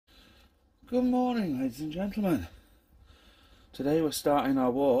Good morning, ladies and gentlemen. Today we're starting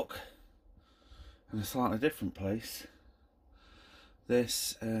our walk in a slightly different place.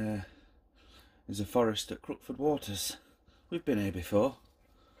 This is a forest at Crookford Waters. We've been here before.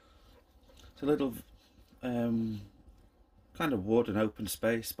 It's a little kind of wood and open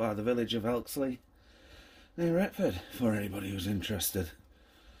space by the village of Elksley near Retford, for anybody who's interested.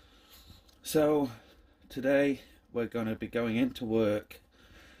 So today we're going to be going into work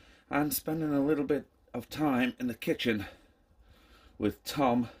and spending a little bit of time in the kitchen with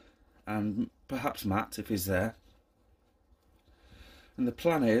Tom and perhaps Matt if he's there. And the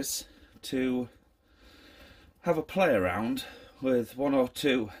plan is to have a play around with one or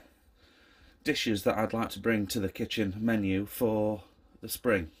two dishes that I'd like to bring to the kitchen menu for the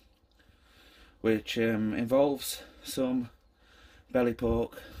spring, which involves some belly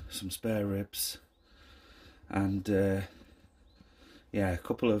pork, some spare ribs, and yeah, a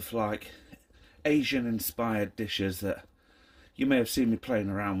couple of like Asian inspired dishes that you may have seen me playing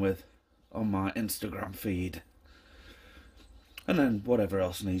around with on my Instagram feed. And then whatever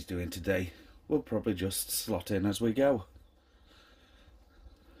else needs doing today, we'll probably just slot in as we go.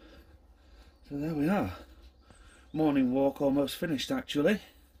 So there we are. Morning walk almost finished actually.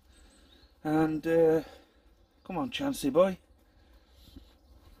 And come on, Chancey boy.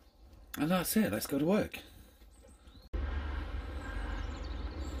 And that's it, let's go to work.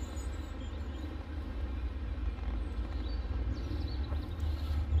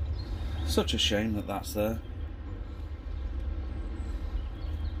 Such a shame that that's there.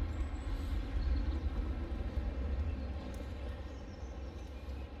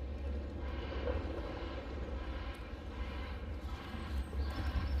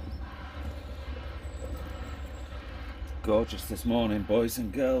 Gorgeous this morning, boys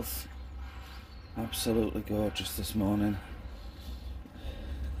and girls. Absolutely gorgeous this morning.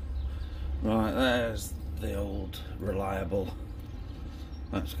 Right, there's the old reliable.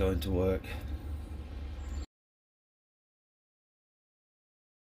 Let's go into work.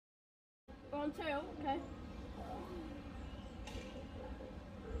 On two, okay.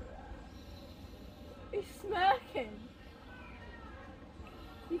 He's smirking.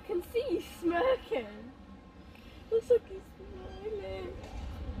 You can see he's smirking. Looks like he's smiling.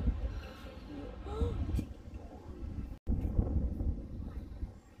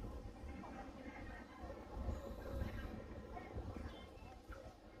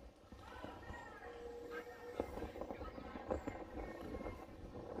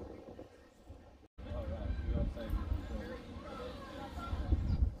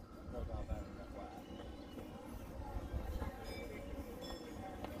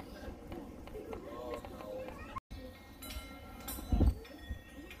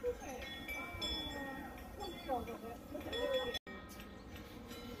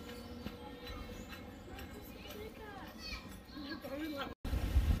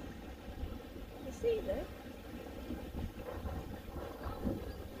 You see that?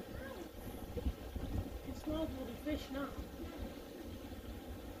 It smells bloody fish now.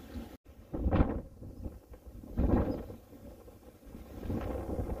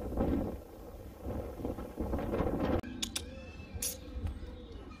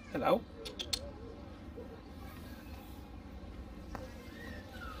 Hello.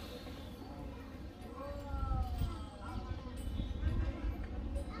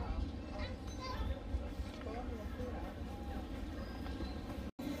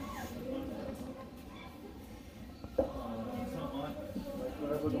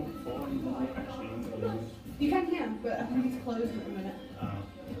 You can, but I think it's closed at the minute.